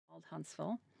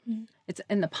Huntsville. It's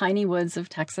in the piney woods of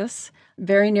Texas.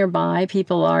 Very nearby,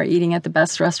 people are eating at the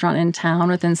best restaurant in town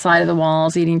within sight of the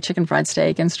walls, eating chicken fried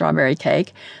steak and strawberry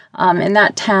cake. In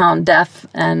that town, death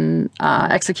and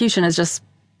execution is just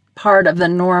part of the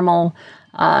normal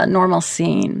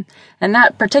scene. And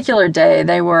that particular day,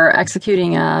 they were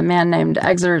executing a man named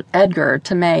Edgar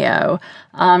Tamayo,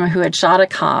 who had shot a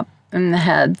cop in the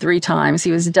head 3 times.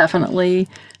 He was definitely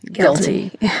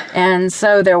guilty. And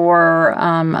so there were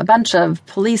a bunch of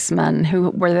policemen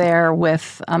who were there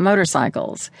with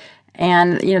motorcycles.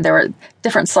 And, there were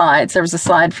different sides. There was a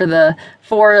side for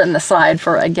and the side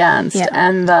for against. Yeah.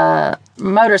 And the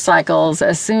motorcycles,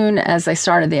 as soon as they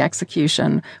started the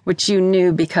execution, which you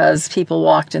knew because people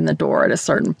walked in the door at a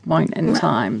certain point in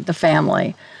time, the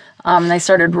family, they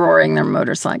started roaring their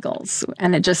motorcycles.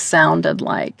 And it just sounded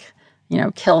like,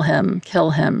 kill him,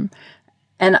 kill him.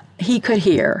 And he could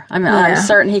hear. I mean, I'm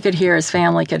certain he could hear. His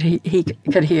family he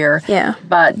could hear. Yeah.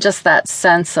 But just that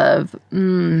sense of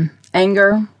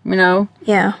anger,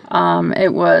 Yeah.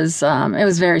 it was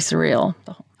very surreal.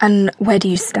 And where do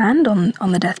you stand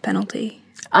on the death penalty?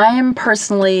 I am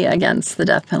personally against the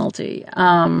death penalty.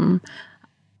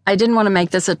 I didn't want to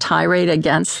make this a tirade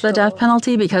against the death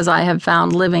penalty because I have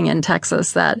found living in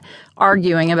Texas that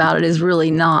arguing about it is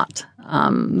really not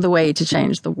the way to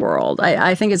change the world.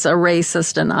 I think it's a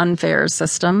racist and unfair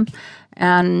system.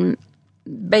 And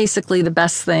basically the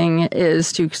best thing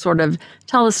is to sort of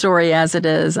tell the story as it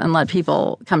is and let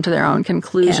people come to their own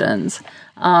conclusions.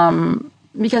 Yeah.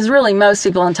 Because really most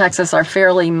people in Texas are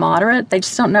fairly moderate. They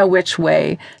just don't know which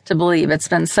way to believe. It's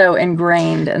been so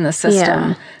ingrained in the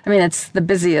system. Yeah. I mean, it's the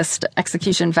busiest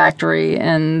execution factory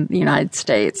in the United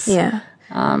States. Yeah.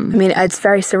 It's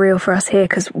very surreal for us here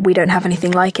because we don't have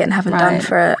anything like it and haven't done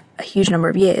for a huge number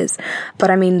of years. But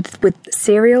with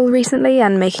Serial recently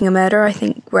and Making a Murder, I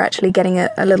think we're actually getting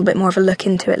a little bit more of a look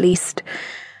into at least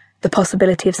the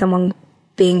possibility of someone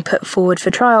being put forward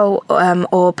for trial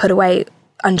or put away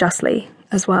unjustly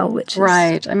as well, which is...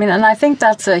 Right. And I think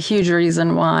that's a huge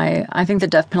reason why I think the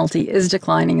death penalty is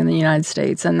declining in the United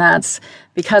States. And that's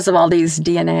because of all these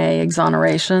DNA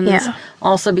exonerations. Yeah.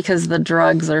 Also because the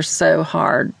drugs are so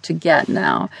hard to get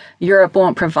now. Europe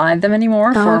won't provide them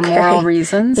anymore for moral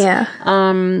reasons. Yeah.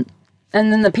 And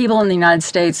then the people in the United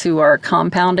States who are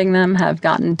compounding them have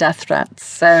gotten death threats.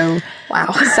 So,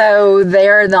 wow. So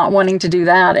they're not wanting to do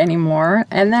that anymore.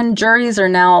 And then juries are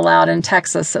now allowed in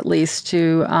Texas, at least,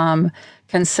 to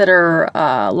consider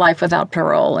life without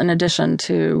parole in addition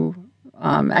to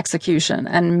execution.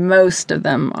 And most of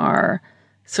them are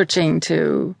switching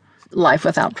to life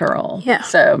without parole. Yeah.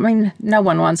 So, no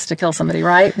one wants to kill somebody,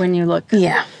 right? When you look.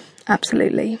 Yeah,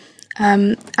 absolutely.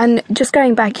 And just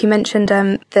going back, you mentioned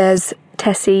there's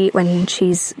Tessie when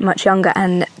she's much younger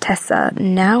and Tessa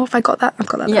now. I've got that the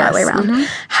right way around. Mm-hmm.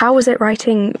 How was it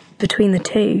writing between the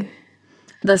two?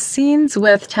 The scenes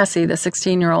with Tessie, the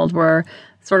 16-year-old, were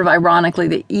sort of ironically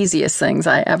the easiest things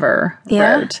I ever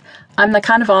wrote. I'm the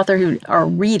kind of author or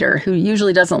reader who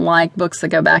usually doesn't like books that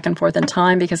go back and forth in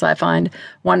time because I find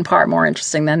one part more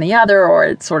interesting than the other or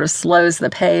it sort of slows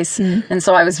the pace. And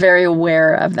so I was very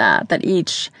aware of that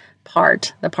each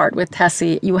part, the part with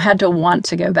Tessie, you had to want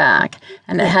to go back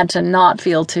and it had to not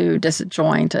feel too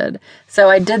disjointed. So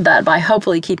I did that by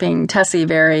hopefully keeping Tessie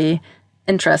very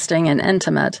interesting and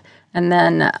intimate and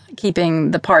then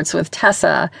keeping the parts with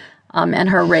Tessa and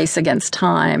her race against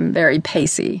time very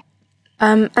pacey.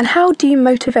 And how do you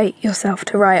motivate yourself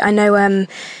to write? I know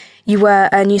you were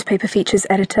a newspaper features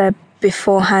editor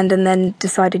beforehand and then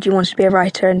decided you wanted to be a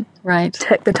writer and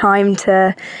took the time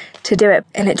to do it.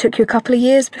 And it took you a couple of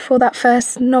years before that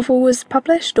first novel was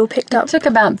published or picked up? It took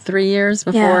about 3 years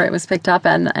before it was picked up.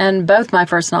 And both my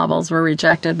first novels were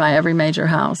rejected by every major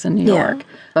house in New York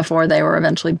before they were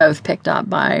eventually both picked up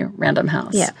by Random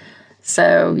House. Yeah.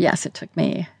 So, yes, it took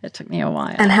me a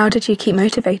while. And how did you keep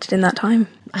motivated in that time?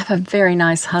 I have a very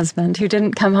nice husband who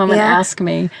didn't come home and ask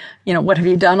me, what have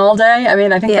you done all day? I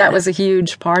think that was a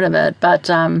huge part of it. But,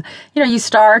 you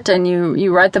start and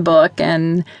you write the book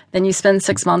and then you spend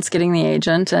 6 months getting the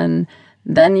agent and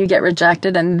then you get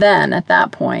rejected. And then at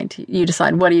that point, you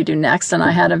decide, what do you do next? And I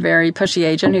had a very pushy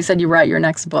agent who said, you write your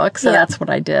next book. So that's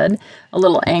what I did, a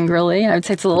little angrily. I would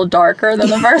say it's a little darker than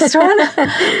the first one.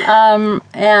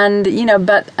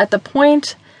 But at the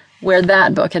point where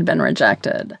that book had been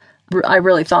rejected, I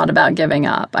really thought about giving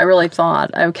up. I really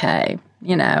thought, okay,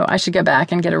 I should go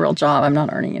back and get a real job. I'm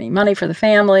not earning any money for the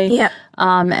family. Yeah.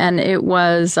 And it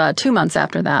was 2 months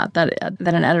after that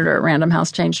an editor at Random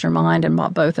House changed her mind and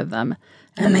bought both of them.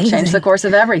 And changed the course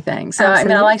of everything. So, I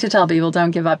like to tell people,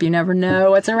 don't give up. You never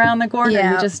know what's around the corner.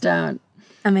 You just don't.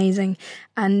 Amazing.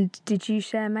 And did you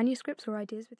share manuscripts or ideas with